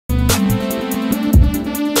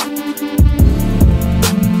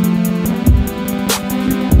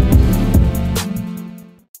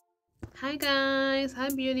guys, hi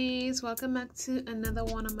beauties, welcome back to another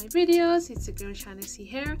one of my videos. It's your girl Shanessy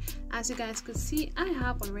here. As you guys could see, I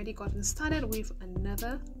have already gotten started with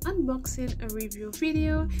another unboxing and review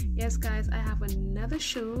video. Yes guys, I have another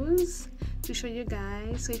shoes to show you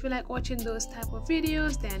guys, so if you like watching those type of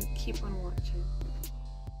videos, then keep on watching.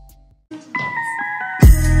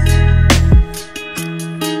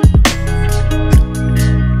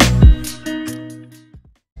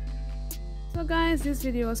 So guys, this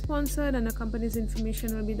video is sponsored and the company's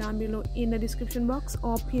information will be down below in the description box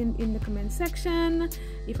or pinned in the comment section.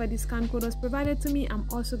 If a discount code was provided to me, I'm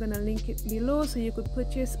also gonna link it below so you could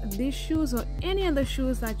purchase these shoes or any other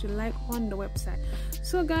shoes that you like on the website.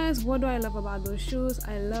 So guys, what do I love about those shoes?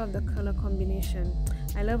 I love the color combination.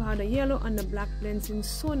 I love how the yellow and the black blends in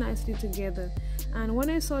so nicely together, and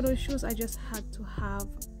when I saw those shoes I just had to have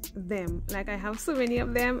them. Like, I have so many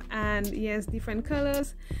of them, and yes, different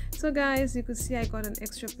colors. So guys, you could see I got an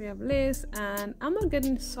extra pair of lace, and I'm not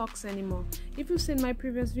getting socks anymore. If you've seen my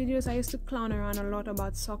previous videos, I used to clown around a lot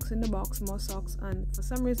about socks in the box, more socks, and for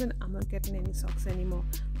some reason I'm not getting any socks anymore.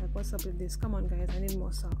 Like, what's up with this? Come on guys, I need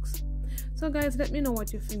more socks. So guys, let me know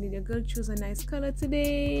what you think. Did your girl choose a nice color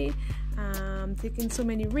today? Taking so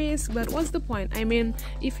many risks, but what's the point? I mean,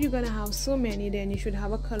 if you're gonna have so many, then you should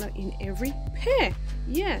have a color in every pair.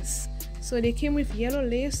 Yes, so they came with yellow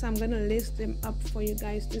lace, so I'm gonna lace them up for you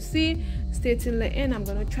guys to see. Stay till the end. I'm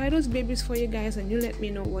gonna try those babies for you guys, and you let me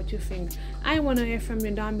know what you think. I want to hear from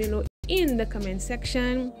you down below in the comment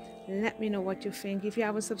section. Let me know what you think. If you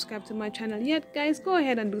haven't subscribed to my channel yet, guys, go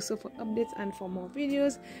ahead and do so for updates and for more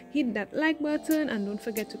videos. Hit that like button and don't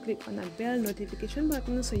forget to click on that bell notification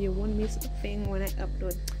button so you won't miss a thing when I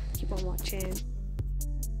upload. Keep on watching.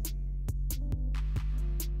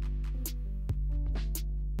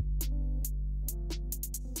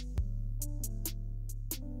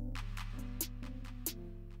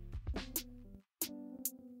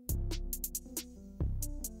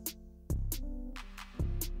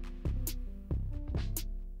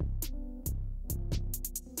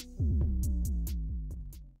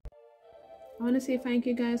 I want to say thank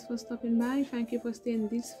you guys for stopping by. Thank you for staying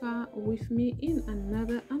this far with me in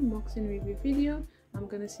another unboxing review video. I'm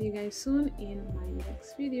gonna see you guys soon in my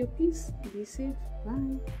next video. Peace, be safe,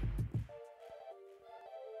 bye.